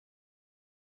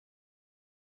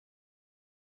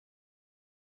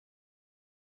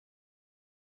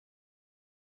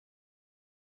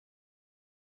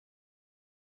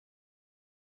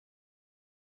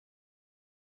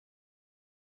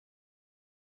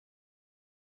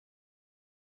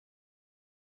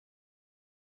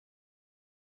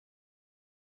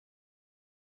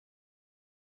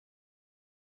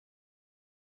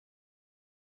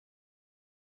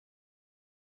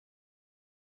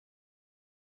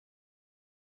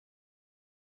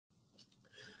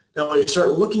Now, when you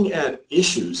start looking at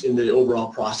issues in the overall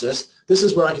process, this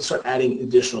is where I can start adding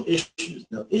additional issues.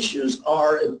 Now, issues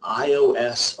are an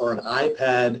iOS or an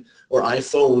iPad or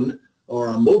iPhone or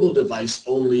a mobile device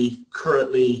only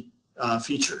currently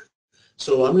feature.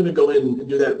 So I'm going to go in and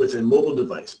do that with a mobile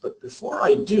device. But before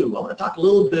I do, I want to talk a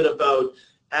little bit about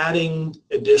adding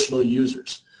additional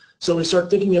users. So we start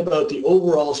thinking about the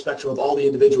overall spectrum of all the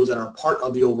individuals that are part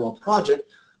of the overall project.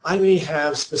 I may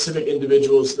have specific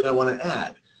individuals that I want to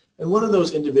add. And one of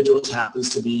those individuals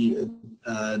happens to be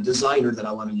a designer that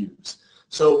I want to use.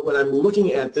 So when I'm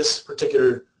looking at this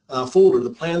particular folder,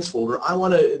 the plans folder, I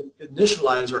want to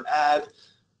initialize or add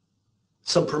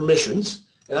some permissions.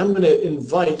 And I'm going to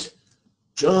invite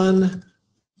John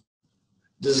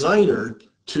Designer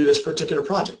to this particular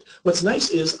project. What's nice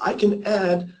is I can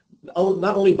add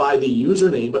not only by the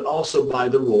username, but also by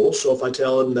the role. So if I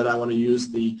tell him that I want to use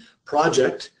the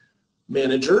project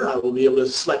manager, I will be able to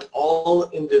select all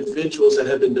individuals that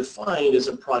have been defined as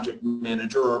a project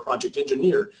manager or a project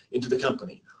engineer into the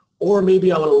company. Or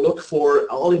maybe I want to look for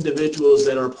all individuals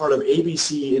that are part of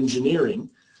ABC Engineering.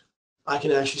 I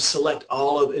can actually select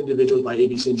all of individuals by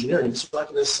ABC Engineering, so I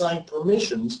can assign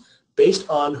permissions based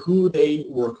on who they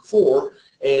work for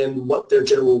and what their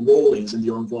general role is in the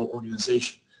overall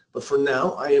organization. But for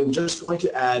now, I am just going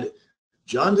to add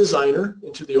John Designer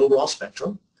into the overall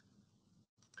spectrum.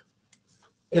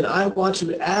 And I want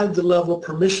to add the level of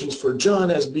permissions for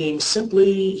John as being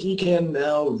simply, he can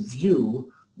now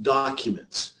view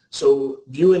documents. So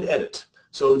view and edit.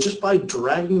 So just by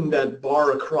dragging that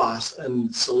bar across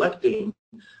and selecting,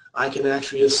 I can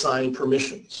actually assign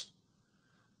permissions.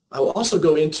 I will also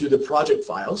go into the project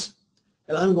files,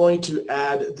 and I'm going to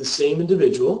add the same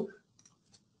individual.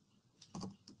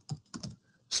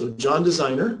 So John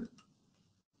Designer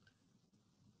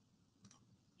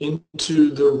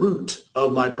into the root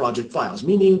of my project files,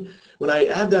 meaning when I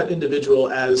add that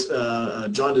individual as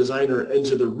John Designer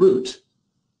into the root,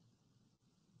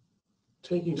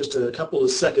 taking just a couple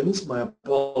of seconds, my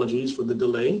apologies for the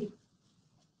delay.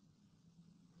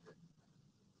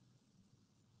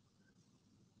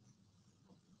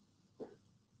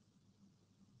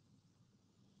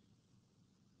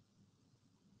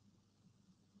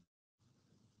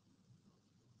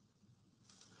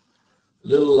 A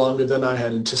little longer than I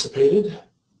had anticipated.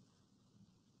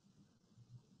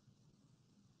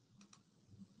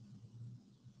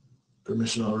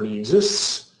 Permission already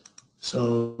exists,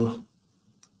 so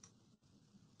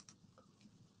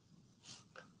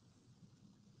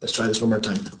let's try this one more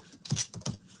time.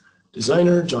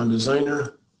 Designer, John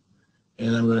Designer,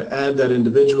 and I'm going to add that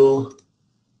individual.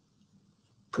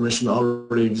 Permission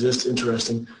already exists,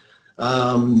 interesting.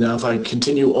 Now if I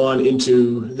continue on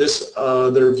into this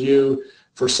other view,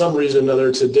 for some reason or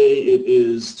another today it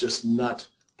is just not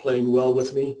playing well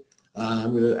with me.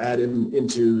 I'm going to add him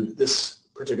into this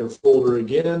particular folder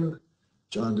again,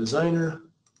 John Designer,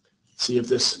 see if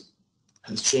this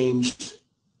has changed.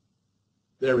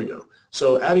 There we go.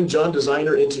 So adding John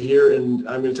Designer into here, and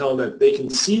I'm going to tell them that they can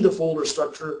see the folder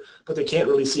structure, but they can't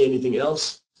really see anything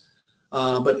else.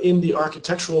 But in the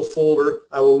architectural folder,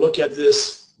 I will look at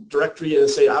this directory and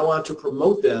say I want to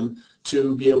promote them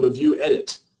to be able to view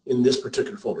edit in this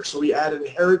particular folder. So we add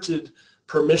inherited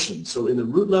permissions. So in the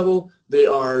root level, they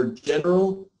are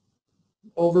general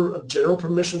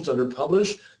permissions under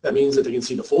publish. That means that they can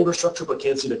see the folder structure but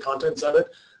can't see the contents of it.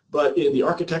 But in the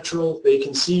architectural, they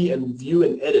can see and view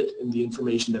and edit in the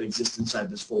information that exists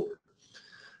inside this folder.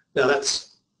 Now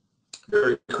that's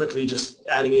very quickly just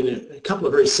adding in a couple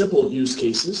of very simple use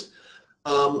cases.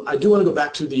 I do want to go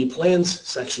back to the plans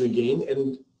section again,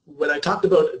 and when I talked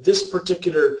about this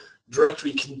particular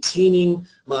directory containing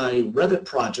my Revit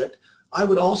project, I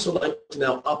would also like to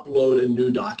now upload a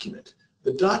new document.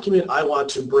 The document I want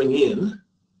to bring in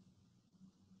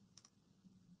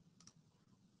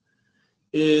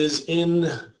is in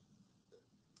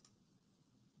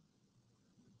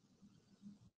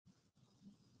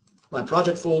my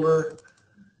project folder,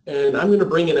 and I'm going to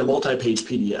bring in a multi-page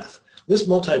PDF. This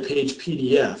multi-page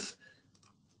PDF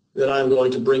that I'm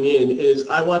going to bring in is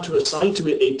I want to assign to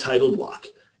it a title block.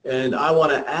 And I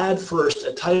want to add first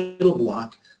a title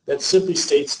block that simply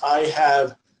states I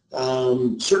have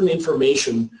certain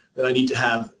information that I need to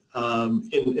have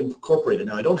incorporated.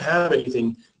 Now I don't have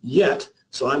anything yet,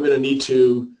 so I'm going to need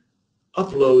to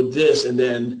upload this, and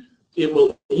then it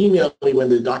will email me when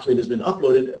the document has been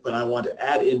uploaded, but I want to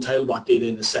add in title block data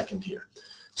in a second here.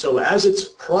 So as it's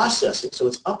processing, so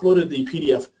it's uploaded the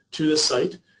PDF to the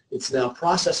site, it's now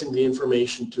processing the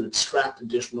information to extract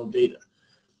additional data.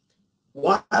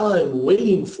 while I'm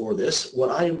waiting for this, what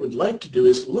I would like to do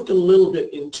is look a little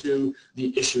bit into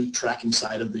the issue tracking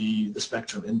side of the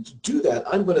spectrum. And to do that,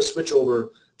 I'm going to switch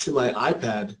over to my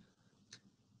iPad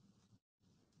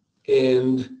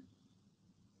and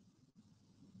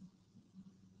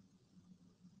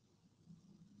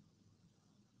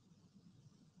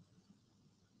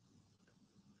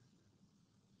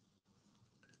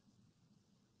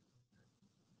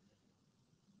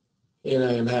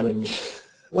I am having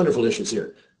wonderful issues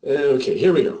here. Okay,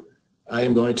 here we go. I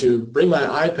am going to bring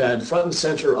my iPad front and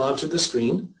center onto the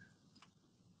screen.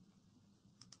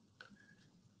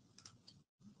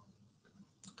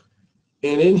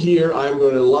 And in here, I'm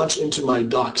going to launch into my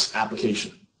Docs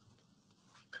application.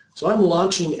 So I'm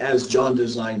launching as John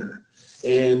Designer.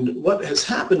 And what has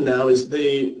happened now is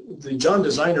the John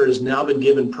Designer has now been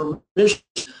given permission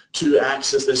to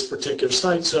access this particular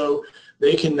site. So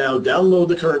they can now download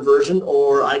the current version,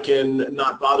 or I can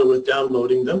not bother with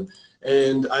downloading them.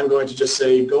 And I'm going to just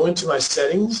say, go into my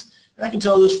settings. And I can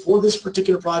tell this for this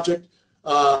particular project,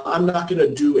 I'm not going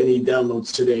to do any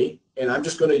downloads today. And I'm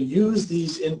just going to use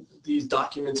these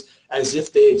documents as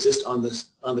if they exist on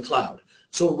the cloud.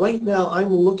 So right now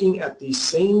I'm looking at the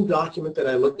same document that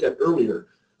I looked at earlier,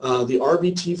 the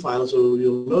RBT file. So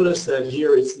you'll notice that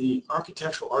here it's the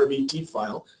architectural RBT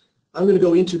file. I'm going to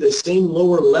go into the same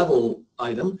lower level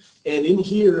item, and in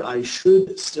here I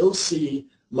should still see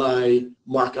my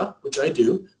markup, which I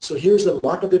do. So here's the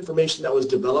markup information that was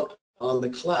developed on the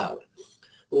cloud.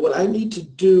 But what I need to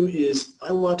do is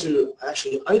I want to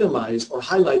actually itemize or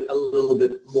highlight a little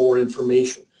bit more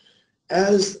information.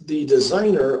 As the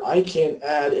designer, I can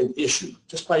add an issue.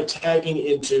 Just by tagging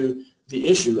into the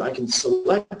issue, I can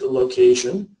select the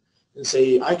location and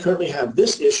say, I currently have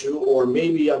this issue, or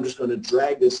maybe I'm just going to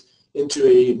drag this into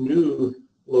a new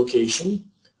location.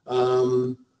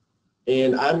 And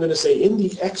I'm going to say in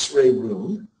the X-ray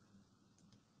room,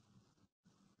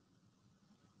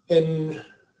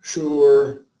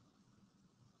 ensure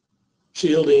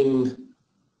shielding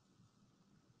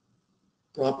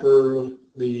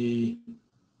properly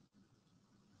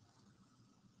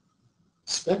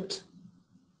spec'd.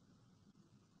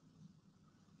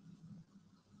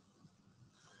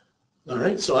 All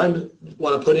right, so I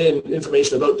want to put in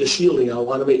information about the shielding. I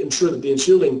want to ensure that the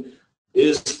shielding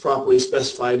is properly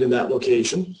specified in that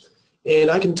location.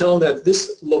 And I can tell them that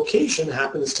this location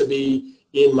happens to be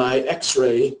in my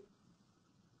X-ray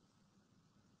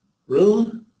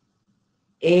room,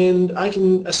 and I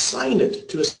can assign it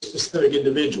to a specific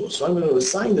individual. So I'm going to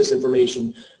assign this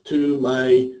information to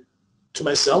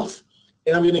myself,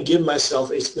 and I'm going to give myself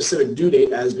a specific due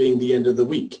date as being the end of the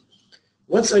week.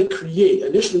 Once I create,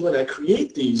 initially when I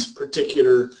create these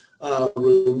particular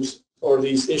rooms or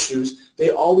these issues, they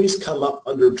always come up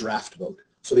under draft mode.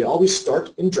 So they always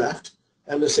start in draft.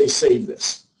 I'm going to say save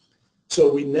this.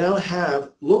 So we now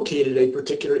have located a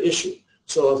particular issue.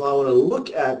 So if I want to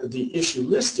look at the issue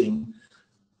listing,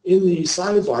 in the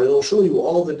sidebar, it'll show you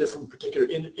all the different particular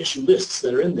issue lists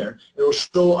that are in there. It'll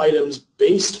show items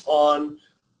based on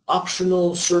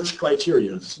optional search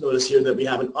criteria. Notice here that we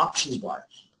have an options bar.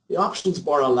 The options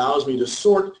bar allows me to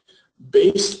sort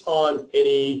based on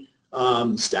any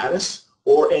status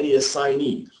or any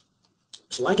assignee.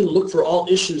 So I can look for all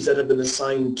issues that have been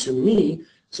assigned to me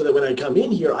so that when I come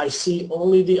in here, I see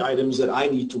only the items that I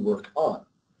need to work on.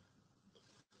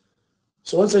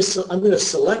 So once I'm going to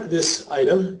select this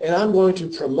item, and I'm going to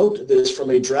promote this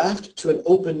from a draft to an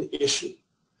open issue.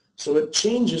 So it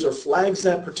changes or flags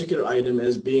that particular item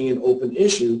as being an open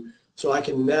issue, so I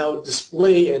can now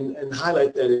display and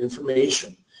highlight that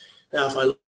information. Now, if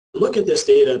I look at this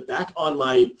data back on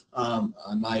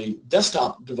my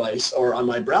desktop device or on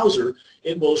my browser,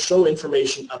 it will show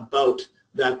information about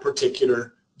that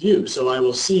particular view. So I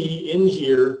will see in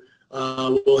here,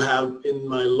 we'll have in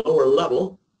my lower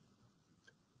level,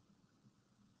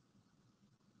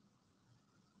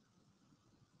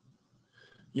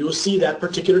 you will see that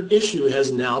particular issue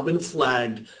has now been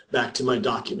flagged back to my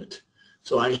document.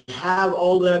 So I have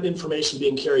all that information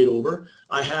being carried over.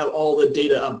 I have all the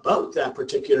data about that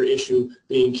particular issue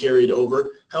being carried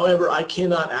over. However, I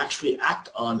cannot actually act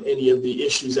on any of the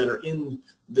issues that are in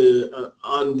the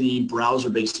on the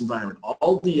browser-based environment.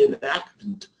 All the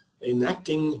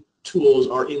enacting tools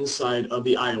are inside of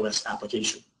the iOS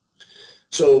application.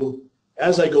 So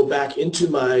as I go back into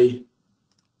my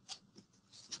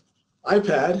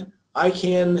iPad, I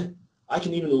can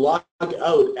even log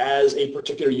out as a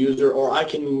particular user, or I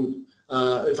can,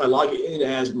 if I log in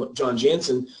as John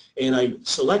Janzen and I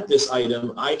select this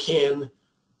item, I can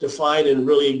define and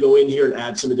really go in here and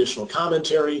add some additional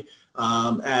commentary,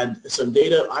 add some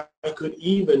data. I could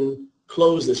even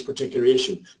close this particular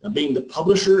issue. Now, being the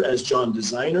publisher as John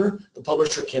Designer, the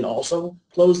publisher can also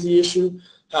close the issue.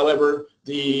 However,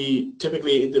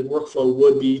 typically the workflow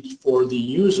would be for the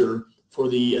user, for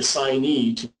the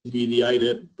assignee to be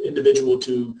the individual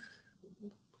to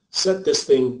set this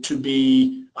thing to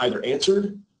be either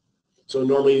answered. So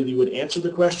normally you would answer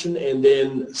the question, and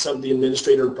then the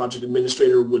administrator or project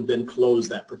administrator would then close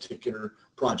that particular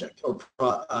project or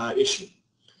issue.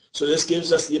 So this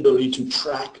gives us the ability to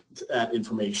track that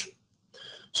information.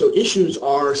 So issues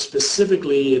are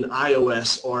specifically an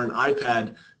iOS or an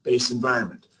iPad-based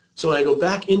environment. So when I go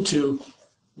back into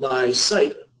my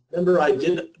site, remember I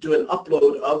did do an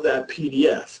upload of that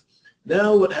PDF.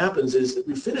 Now what happens is that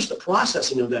we finish the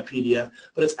processing of that PDF,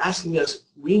 but it's asking us,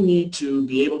 we need to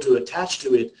be able to attach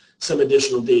to it some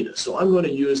additional data. So I'm going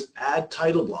to use add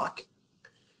title block.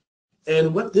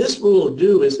 And what this will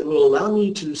do is it will allow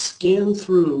me to scan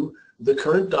through the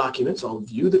current documents. I'll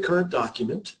view the current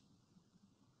document.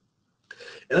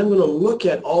 And I'm going to look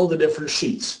at all the different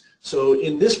sheets. So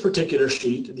in this particular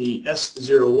sheet, the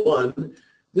S01,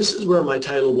 this is where my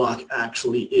title block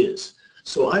actually is.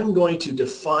 So I'm going to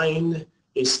define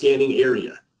a scanning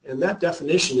area, and that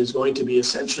definition is going to be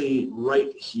essentially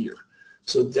right here.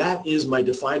 So that is my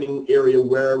defining area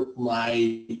where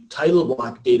my title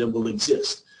block data will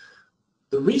exist.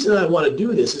 The reason I want to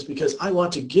do this is because I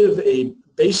want to give a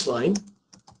baseline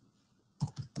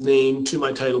name to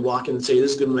my title block and say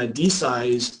this is going to be my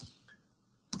D-size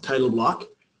title block.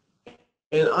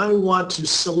 And I want to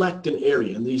select an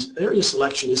area, and the area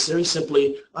selection is very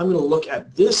simply, I'm going to look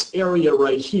at this area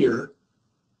right here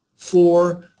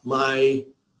for my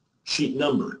sheet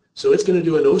number. So it's going to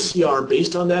do an OCR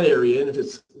based on that area, and if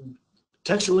it's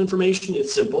textual information,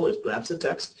 it's simple, it grabs the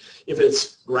text. If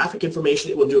it's graphic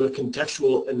information, it will do a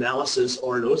contextual analysis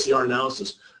or an OCR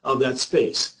analysis of that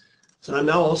space. So I'm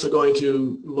now also going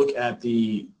to look at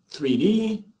the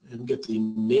 3D and get the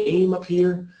name up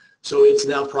here. So it's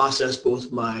now processed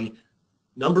both my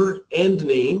number and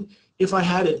name. If I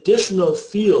had additional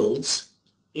fields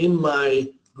in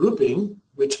my grouping,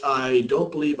 which I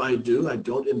don't believe I do, I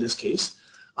don't in this case,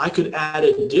 I could add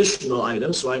additional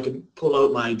items. So I could pull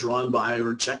out my drawn by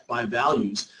or check by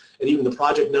values and even the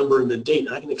project number and the date.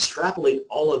 And I can extrapolate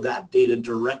all of that data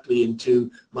directly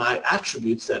into my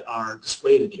attributes that are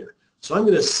displayed in here. So I'm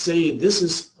going to say this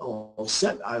is all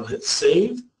set. I'll hit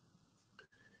save.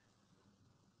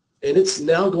 And it's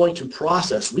now going to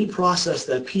reprocess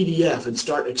that PDF and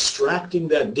start extracting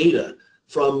that data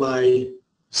from my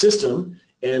system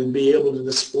and be able to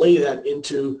display that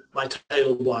into my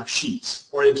title block sheets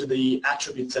or into the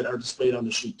attributes that are displayed on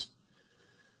the sheet.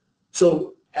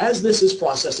 So as this is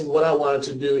processing, what I wanted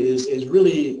to do is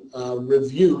really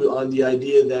review on the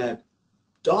idea that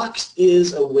Docs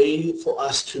is a way for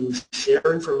us to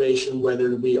share information,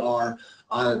 whether we are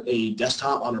on a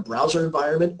desktop, on a browser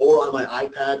environment, or on my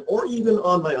iPad, or even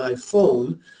on my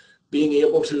iPhone, being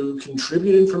able to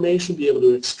contribute information, be able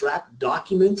to extract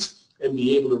documents, and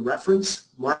be able to reference,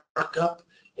 mark up,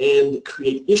 and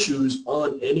create issues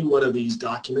on any one of these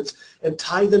documents, and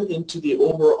tie them into the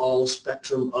overall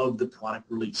spectrum of the product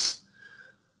release.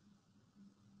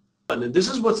 And this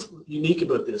is what's unique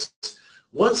about this.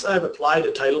 Once I've applied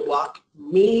a title block,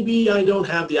 maybe I don't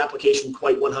have the application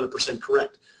quite 100%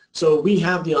 correct. So we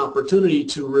have the opportunity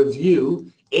to review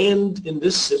and, in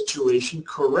this situation,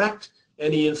 correct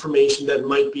any information that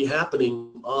might be happening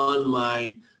on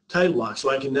my title block. So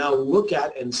I can now look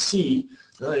at and see,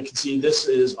 I can see this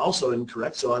is also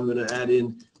incorrect, so I'm going to add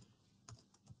in,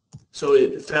 so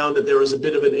it found that there was a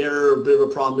bit of an error, a bit of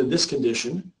a problem in this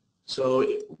condition. So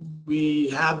we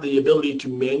have the ability to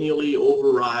manually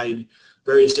override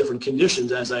various different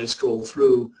conditions as I scroll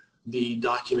through the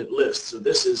document list. So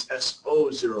this is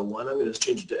S001. I'm going to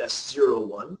change it to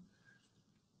S01.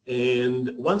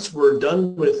 And once we're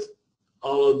done with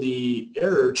all of the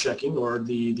error checking or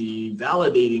the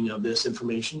validating of this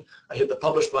information, I hit the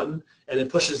publish button and it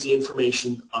pushes the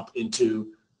information up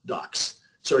into Docs.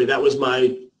 Sorry, that was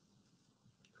my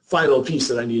final piece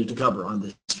that I needed to cover on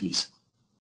this piece.